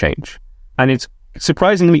pocket change. And it's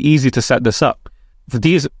surprisingly easy to set this up. For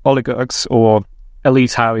these oligarchs, or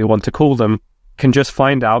elites, how you want to call them, can just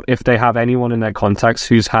find out if they have anyone in their contacts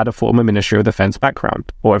who's had a former Ministry of Defense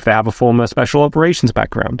background, or if they have a former Special Operations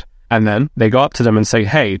background. And then they go up to them and say,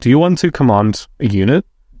 hey, do you want to command a unit?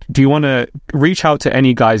 Do you want to reach out to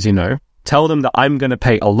any guys you know? Tell them that I'm going to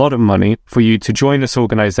pay a lot of money for you to join this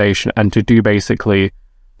organization and to do basically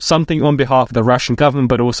something on behalf of the Russian government,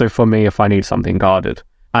 but also for me if I need something guarded.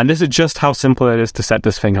 And this is just how simple it is to set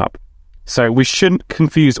this thing up. So we shouldn't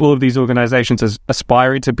confuse all of these organizations as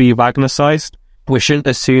aspiring to be Wagner-sized. We shouldn't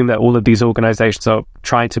assume that all of these organizations are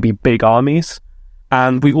trying to be big armies.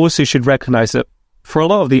 And we also should recognize that for a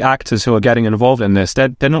lot of the actors who are getting involved in this,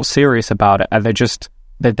 they're not serious about it, and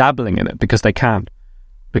they're dabbling in it because they can.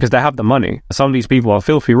 Because they have the money. Some of these people are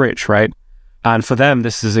filthy rich, right? And for them,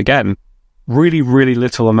 this is, again, really, really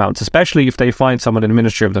little amounts, especially if they find someone in the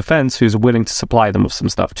Ministry of Defense who's willing to supply them with some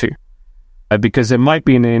stuff too. Because it might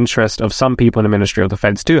be in the interest of some people in the Ministry of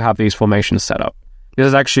Defense to have these formations set up. This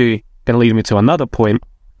is actually going to lead me to another point.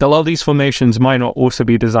 That a lot of these formations might not also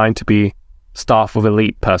be designed to be staff of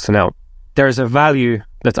elite personnel. There is a value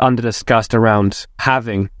that's under-discussed around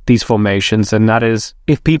having these formations, and that is,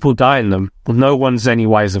 if people die in them, no one's any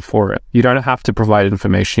wiser for it. You don't have to provide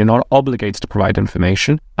information. You're not obligated to provide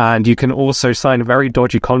information. And you can also sign very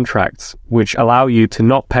dodgy contracts which allow you to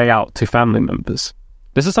not pay out to family members.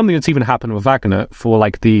 This is something that's even happened with Wagner for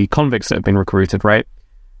like the convicts that have been recruited, right?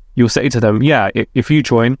 You'll say to them, yeah, if you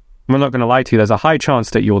join, we're not going to lie to you, there's a high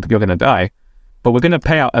chance that you're going to die, but we're going to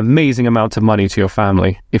pay out amazing amounts of money to your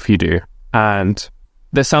family if you do. And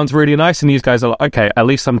this sounds really nice, and these guys are like, okay, at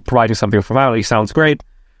least I'm providing something for family, sounds great.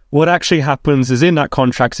 What actually happens is in that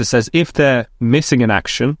contract it says if they're missing in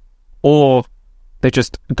action, or they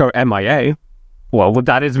just go MIA, well,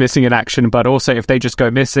 that is missing in action, but also if they just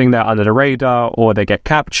go missing, they're under the radar, or they get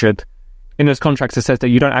captured, in those contracts it says that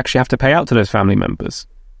you don't actually have to pay out to those family members.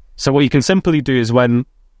 So what you can simply do is when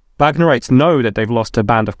Wagnerites know that they've lost a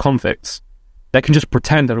band of convicts, they can just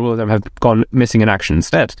pretend that all of them have gone missing in action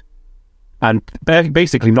instead. And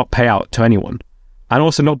basically not pay out to anyone. And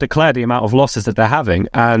also not declare the amount of losses that they're having.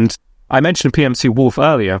 And I mentioned PMC Wolf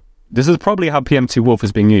earlier. This is probably how PMC Wolf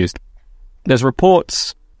is being used. There's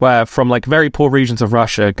reports where from like very poor regions of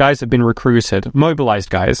Russia, guys have been recruited, mobilized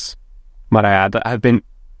guys, might I add, that have been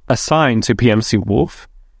assigned to PMC Wolf.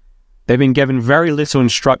 They've been given very little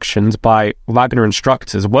instructions by Wagner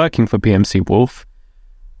instructors working for PMC Wolf.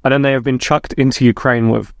 And then they have been chucked into Ukraine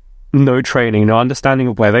with no training, no understanding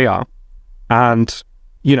of where they are. And,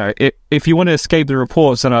 you know, if you want to escape the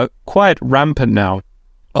reports that are quite rampant now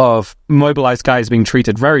of mobilized guys being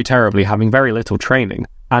treated very terribly, having very little training,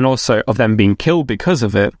 and also of them being killed because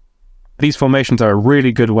of it, these formations are a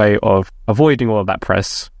really good way of avoiding all of that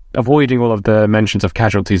press, avoiding all of the mentions of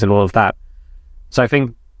casualties and all of that. So I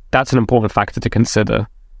think that's an important factor to consider.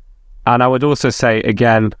 And I would also say,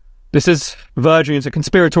 again, this is verging into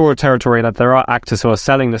conspiratorial territory, that there are actors who are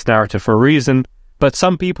selling this narrative for a reason, but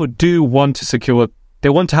some people do want to secure, they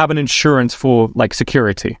want to have an insurance for, like,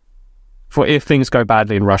 security, for if things go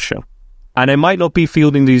badly in Russia. And they might not be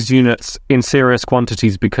fielding these units in serious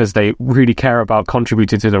quantities because they really care about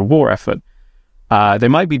contributing to the war effort. They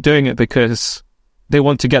might be doing it because they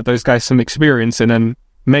want to get those guys some experience, and then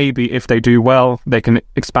maybe if they do well, they can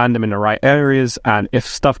expand them in the right areas, and if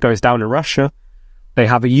stuff goes down in Russia, they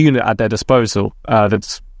have a unit at their disposal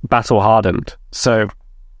that's battle-hardened. So,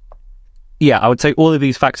 yeah, I would say all of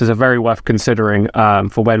these factors are very worth considering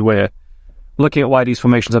for when we're looking at why these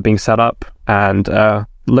formations are being set up, and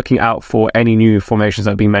looking out for any new formations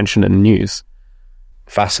that are being mentioned in the news.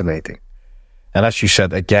 Fascinating. And as you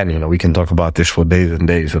said, again, we can talk about this for days and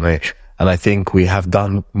days. And I think we have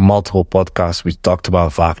done multiple podcasts. We talked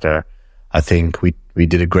about Wagner. I think we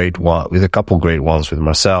did a great one with a couple great ones with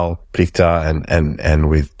Marcel Plichta and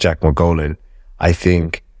with Jack McGowan. I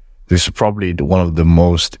think this is probably one of the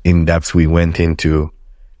most in-depth we went into,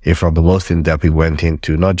 if not the most in-depth we went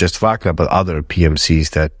into, not just Wagner, but other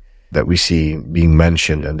PMCs that we see being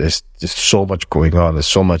mentioned. And there's just so much going on. There's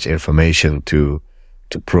so much information to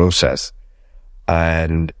process.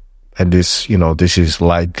 And this, this is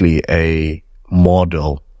likely a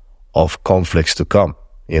model of conflicts to come,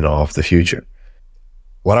 of the future.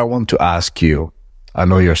 What I want to ask you, I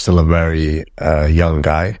know you're still a very young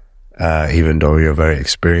guy, even though you're very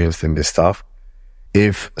experienced in this stuff.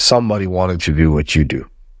 If somebody wanted to do what you do,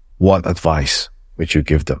 what advice would you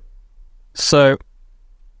give them? So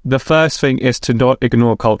the first thing is to not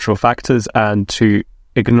ignore cultural factors and to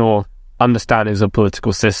ignore understandings of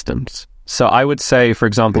political systems. So I would say, for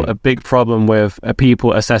example, a big problem with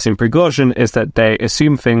people assessing Prigozhin is that they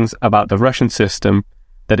assume things about the Russian system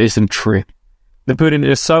that isn't true. The Putin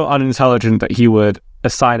is so unintelligent that he would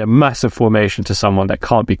assign a massive formation to someone that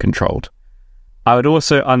can't be controlled. I would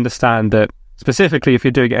also understand that, specifically if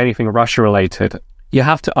you're doing anything Russia-related, you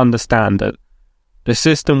have to understand that the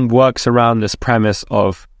system works around this premise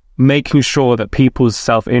of making sure that people's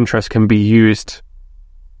self-interest can be used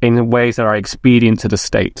in ways that are expedient to the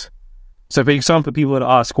state. So, for example, people would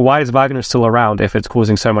ask, why is Wagner still around if it's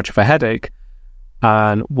causing so much of a headache?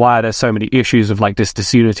 And why are there so many issues of this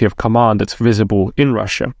disunity of command that's visible in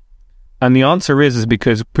Russia? And the answer is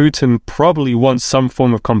because Putin probably wants some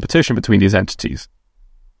form of competition between these entities.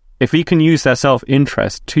 If he can use their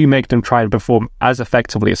self-interest to make them try and perform as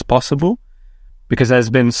effectively as possible, because there's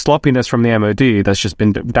been sloppiness from the MOD, there's just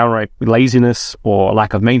been downright laziness or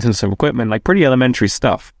lack of maintenance of equipment, pretty elementary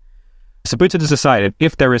stuff. So Putin has decided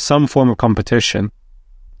if there is some form of competition,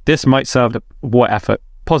 this might serve the war effort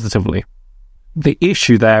positively. The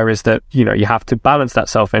issue there is that, you have to balance that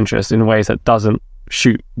self-interest in ways that doesn't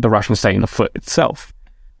shoot the Russian state in the foot itself.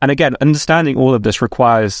 And again, understanding all of this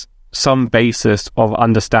requires some basis of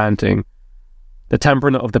understanding the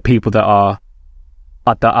temperament of the people that are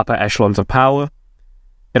at the upper echelons of power.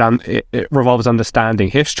 It revolves understanding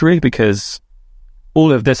history, because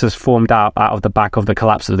all of this is formed out of the back of the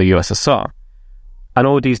collapse of the USSR. And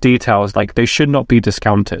all these details, they should not be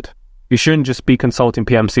discounted. You shouldn't just be consulting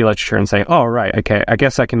PMC literature and saying, oh, right, okay, I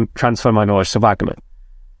guess I can transfer my knowledge to Wagner.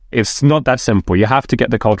 It's not that simple. You have to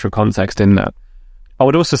get the cultural context in there. I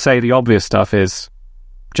would also say the obvious stuff is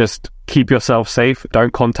just keep yourself safe.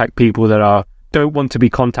 Don't contact people that don't want to be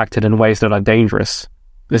contacted in ways that are dangerous.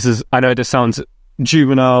 I know this sounds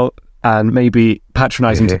juvenile and maybe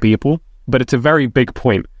patronizing to people, but it's a very big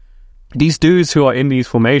point. These dudes who are in these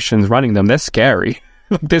formations running them, they're scary.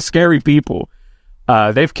 They're scary people.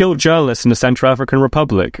 They've killed journalists in the Central African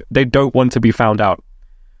Republic. They don't want to be found out.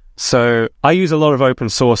 So I use a lot of open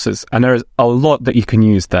sources, and there is a lot that you can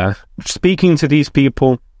use there. Speaking to these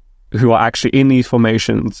people who are actually in these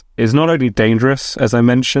formations is not only dangerous, as I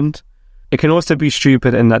mentioned, it can also be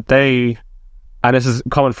stupid in that they, and this is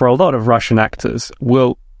common for a lot of Russian actors,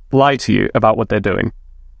 will lie to you about what they're doing.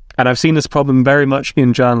 And I've seen this problem very much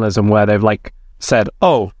in journalism, where they've said,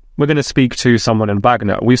 oh, we're going to speak to someone in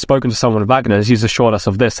Wagner. We've spoken to someone in Wagner. He's assured us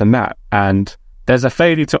of this and that. And there's a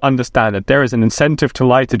failure to understand that there is an incentive to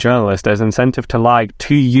lie to journalists. There's an incentive to lie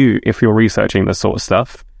to you if you're researching this sort of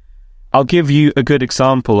stuff. I'll give you a good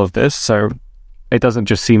example of this, so it doesn't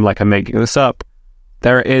just seem like I'm making this up.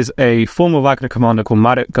 There is a former Wagner commander called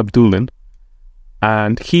Marek Gabdulin,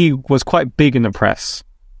 and he was quite big in the press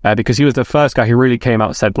because he was the first guy who really came out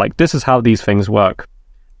and said, this is how these things work.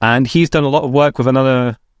 And he's done a lot of work with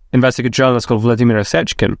another investigative journalist called Vladimir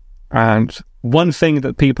Sechkin. And one thing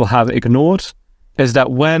that people have ignored is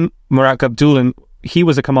that when Murat Abdulin, he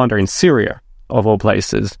was a commander in Syria, of all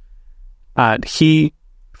places, and he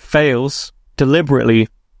fails deliberately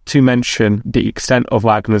to mention the extent of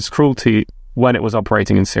Wagner's cruelty when it was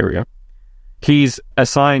operating in Syria. He's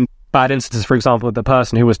assigned bad instances, for example, the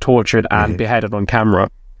person who was tortured and beheaded on camera.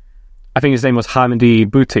 I think his name was Hamidi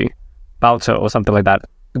Bauta or something like that.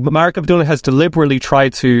 Murat Abdulin has deliberately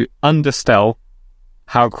tried to undersell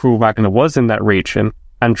how cruel Wagner was in that region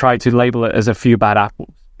and tried to label it as a few bad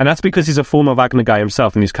apples. And that's because he's a former Wagner guy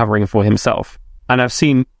himself and he's covering for himself. And I've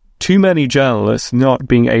seen too many journalists not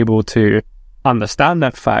being able to understand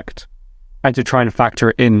that fact and to try and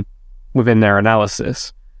factor it in within their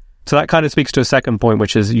analysis. So that kind of speaks to a second point,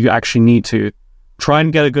 which is you actually need to try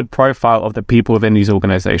and get a good profile of the people within these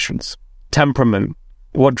organizations. Temperament,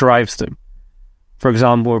 what drives them? For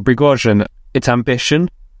example, Prigozhin, it's ambition.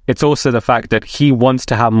 It's also the fact that he wants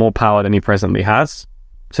to have more power than he presently has.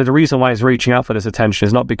 So the reason why he's reaching out for this attention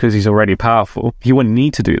is not because he's already powerful. He wouldn't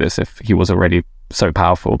need to do this if he was already so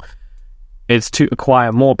powerful. It's to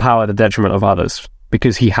acquire more power at the detriment of others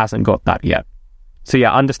because he hasn't got that yet. So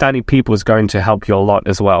yeah, understanding people is going to help you a lot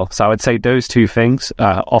as well. So I would say those two things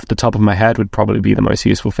off the top of my head would probably be the most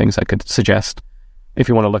useful things I could suggest if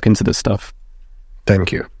you want to look into this stuff.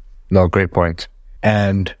 Thank you. No, great point.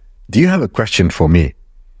 And do you have a question for me?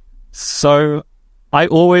 So I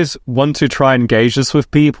always want to try and gauge this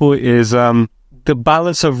with people is the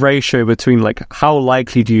balance of ratio between like how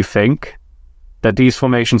likely do you think that these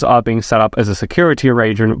formations are being set up as a security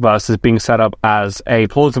arrangement versus being set up as a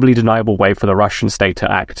plausibly deniable way for the Russian state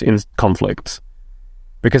to act in conflicts.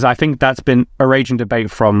 Because I think that's been a raging debate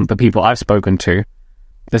from the people I've spoken to.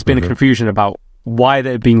 There's been a confusion about why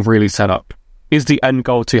they're being really set up. Is the end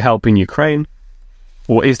goal to help in Ukraine,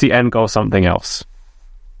 or is the end goal something else?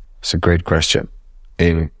 It's a great question.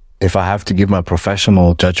 If I have to give my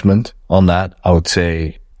professional judgment on that, I would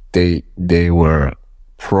say they were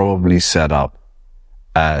probably set up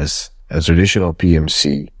as a traditional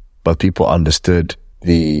PMC, but people understood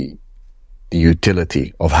the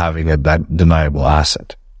utility of having a deniable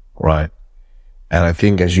asset, right? And I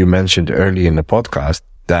think, as you mentioned early in the podcast,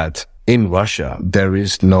 that in Russia, there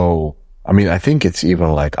is no, I mean, I think it's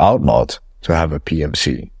even like outlawed to have a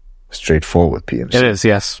PMC, straightforward PMC. It is,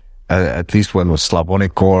 yes. At least when was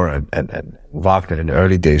Slavonic Corps and Wagner in the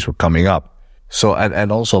early days were coming up. So,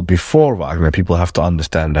 and also before Wagner, people have to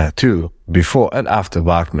understand that too. Before and after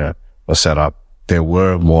Wagner was set up, there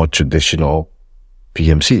were more traditional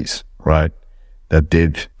PMCs, right? That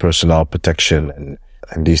did personnel protection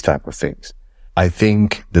and these type of things. I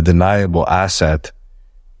think the deniable asset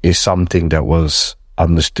is something that was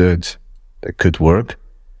understood that could work.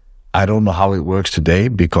 I don't know how it works today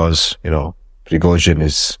because, Prigozhin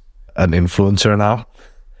is an influencer now,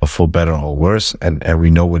 for better or worse, and we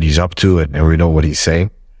know what he's up to and we know what he's saying.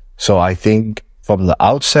 So I think from the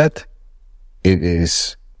outset, it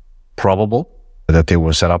is probable that they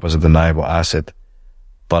were set up as a deniable asset,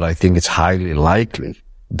 but I think it's highly likely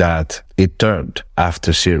that it turned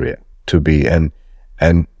after Syria to be, and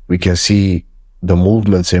we can see the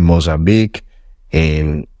movements in Mozambique,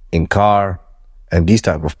 in Car, and these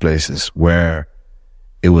type of places where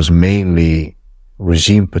it was mainly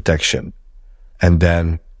regime protection. And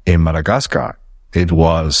then in Madagascar, it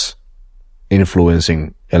was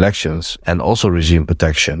influencing elections and also regime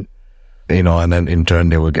protection, and then in turn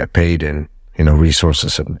they will get paid in,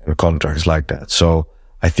 resources and contracts like that. So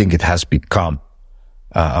I think it has become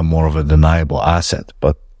a more of a deniable asset,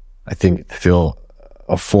 but I think it's still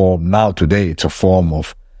a form, now today it's a form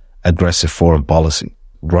of aggressive foreign policy,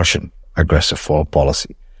 Russian aggressive foreign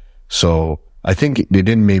policy. So I think they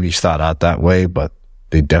didn't maybe start out that way, but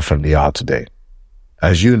they definitely are today.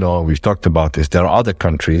 As you know, we've talked about this, there are other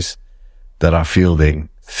countries that are fielding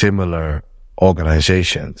similar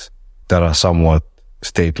organizations that are somewhat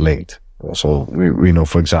state-linked. So we know,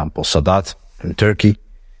 for example, Sadat in Turkey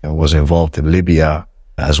was involved in Libya,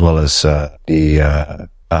 as well as the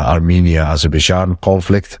Armenia-Azerbaijan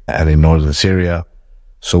conflict and in northern Syria.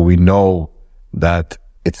 So we know that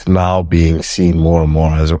it's now being seen more and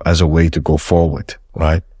more as a way to go forward,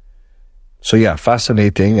 right? So yeah,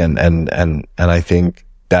 fascinating, and I think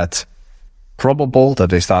that's probable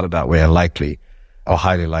that they started that way, and likely, or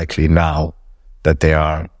highly likely now that they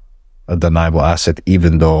are a deniable asset,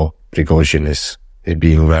 even though Prigozhin is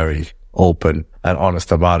being very open and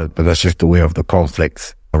honest about it. But that's just the way of the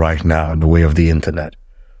conflict right now and the way of the internet.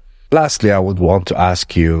 Lastly, I would want to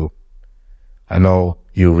ask you, I know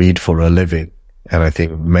you read for a living, and I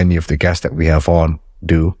think many of the guests that we have on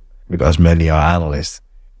do, because many are analysts.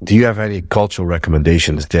 Do you have any cultural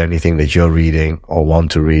recommendations? Is there anything that you're reading or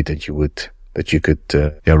want to read that you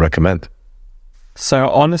could recommend? So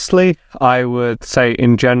honestly, I would say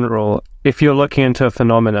in general, if you're looking into a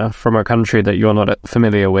phenomena from a country that you're not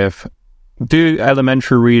familiar with, do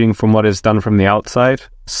elementary reading from what is done from the outside.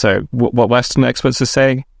 So what Western experts are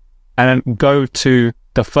saying, and then go to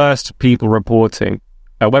the first people reporting,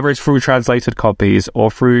 whether it's through translated copies or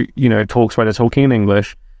through, talks where they're talking in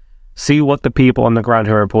English. See what the people on the ground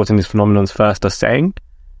who are reporting these phenomena first are saying,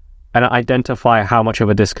 and identify how much of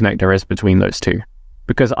a disconnect there is between those two.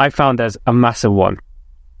 Because I found there's a massive one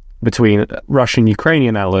between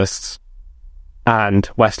Russian-Ukrainian analysts and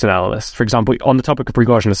Western analysts. For example, on the topic of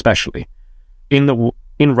Prigozhin especially,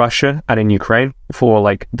 in Russia and in Ukraine, for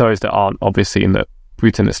like those that aren't obviously in the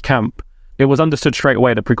Putinist camp, it was understood straight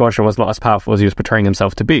away that Prigozhin was not as powerful as he was portraying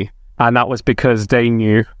himself to be. And that was because they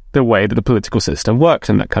knew the way that the political system worked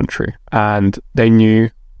in that country, and they knew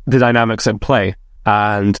the dynamics at play.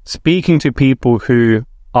 And speaking to people who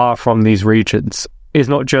are from these regions is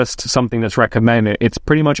not just something that's recommended, it's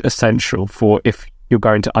pretty much essential for if you're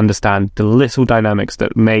going to understand the little dynamics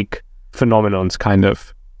that make phenomenons kind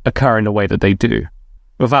of occur in the way that they do.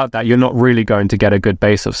 Without that, you're not really going to get a good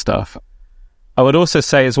base of stuff. I would also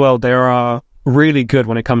say as well, there are really good,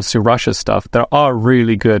 when it comes to Russia stuff, there are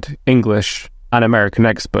really good English and American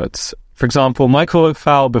experts. For example, Michael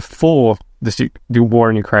Fowl, before the war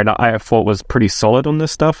in Ukraine, I thought was pretty solid on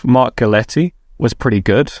this stuff. Mark Galetti was pretty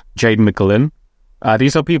good. Jade McGlynn.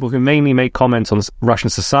 These are people who mainly make comments on Russian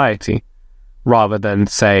society rather than,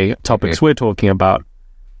 say, topics we're talking about.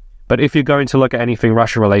 But if you're going to look at anything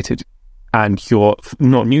Russia-related and you're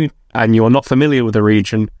not new and you're not familiar with the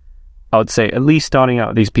region, I would say at least starting out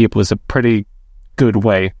with these people is a pretty good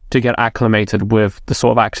way to get acclimated with the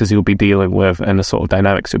sort of axes you'll be dealing with and the sort of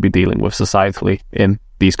dynamics you'll be dealing with societally in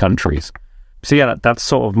these countries. So yeah, that's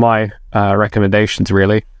sort of my recommendations,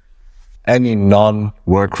 really. Any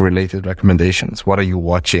non-work related recommendations? What are you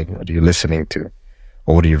watching? What are you listening to?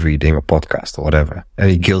 Or what are you reading? A podcast or whatever?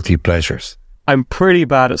 Any guilty pleasures? I'm pretty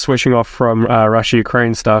bad at switching off from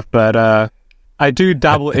Russia-Ukraine stuff, but I do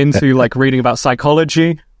dabble into like reading about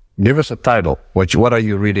psychology. Give us a title. What are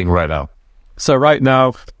you reading right now? So right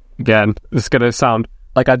now, again, it's going to sound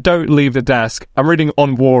like I don't leave the desk. I'm reading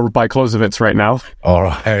On War by Clausewitz right now. All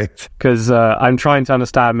right. Because I'm trying to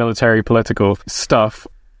understand military political stuff.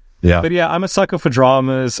 Yeah. But yeah, I'm a sucker for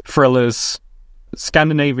dramas, thrillers.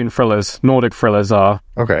 Scandinavian thrillers, Nordic thrillers are,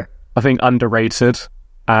 okay, I think, underrated.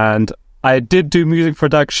 And I did do music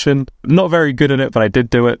production. Not very good at it, but I did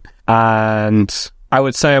do it. And I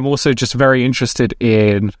would say I'm also just very interested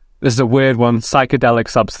in, this is a weird one, psychedelic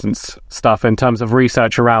substance stuff in terms of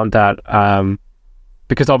research around that.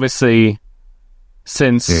 Because obviously,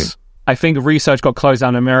 since I think research got closed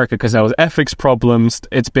down in America because there was ethics problems,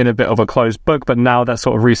 it's been a bit of a closed book, but now that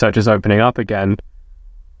sort of research is opening up again.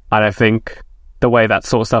 And I think the way that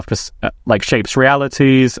sort of stuff just like shapes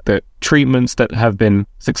realities, the treatments that have been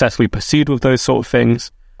successfully pursued with those sort of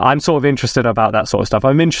things. I'm sort of interested about that sort of stuff.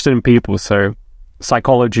 I'm interested in people, so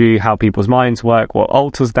psychology, how people's minds work, what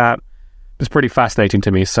alters that, is pretty fascinating to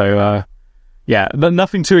me. So yeah, but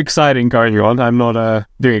nothing too exciting going on. I'm not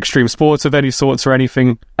doing extreme sports of any sorts or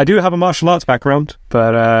anything. I do have a martial arts background,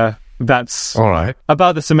 but that's all right.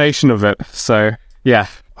 About the summation of it. So yeah.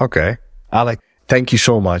 Okay. Alec, thank you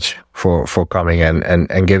so much for coming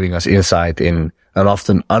and giving us insight in an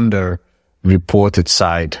often underreported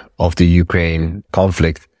side of the Ukraine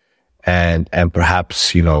conflict and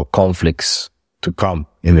perhaps, conflicts to come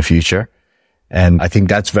in the future. And I think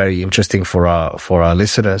that's very interesting for our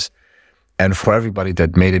listeners and for everybody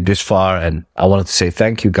that made it this far. And I wanted to say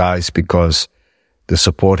thank you guys because the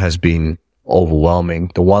support has been overwhelming.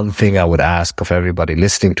 The one thing I would ask of everybody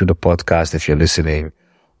listening to the podcast, if you're listening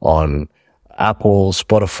on Apple,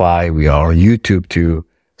 Spotify, we are on YouTube too,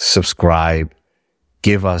 subscribe,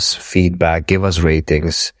 give us feedback, give us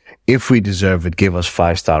ratings. If we deserve it, give us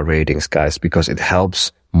 5-star ratings, guys, because it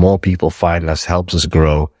helps more people find us, helps us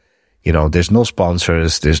grow. There's no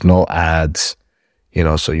sponsors, there's no ads,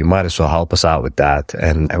 so you might as well help us out with that.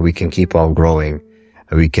 And we can keep on growing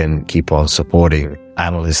and we can keep on supporting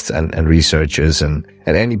analysts and researchers and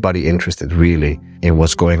anybody interested really in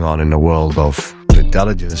what's going on in the world of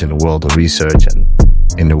intelligence, in the world of research and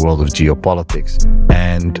in the world of geopolitics.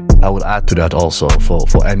 And I would add to that also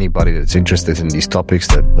for anybody that's interested in these topics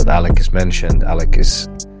that Alec has mentioned. Alec is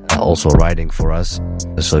also writing for us.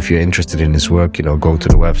 So if you're interested in his work, go to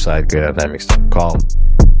the website, greatdynamics.com.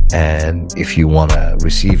 And if you want to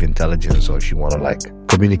receive intelligence or if you want to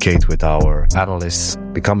communicate with our analysts,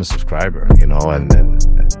 become a subscriber, and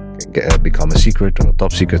become a secret or a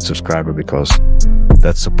top secret subscriber, because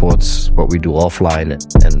that supports what we do offline,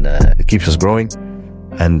 and it keeps us growing.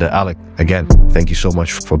 And Alec, again, thank you so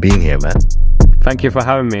much for being here, man. Thank you for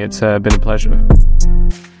having me. It's been a pleasure.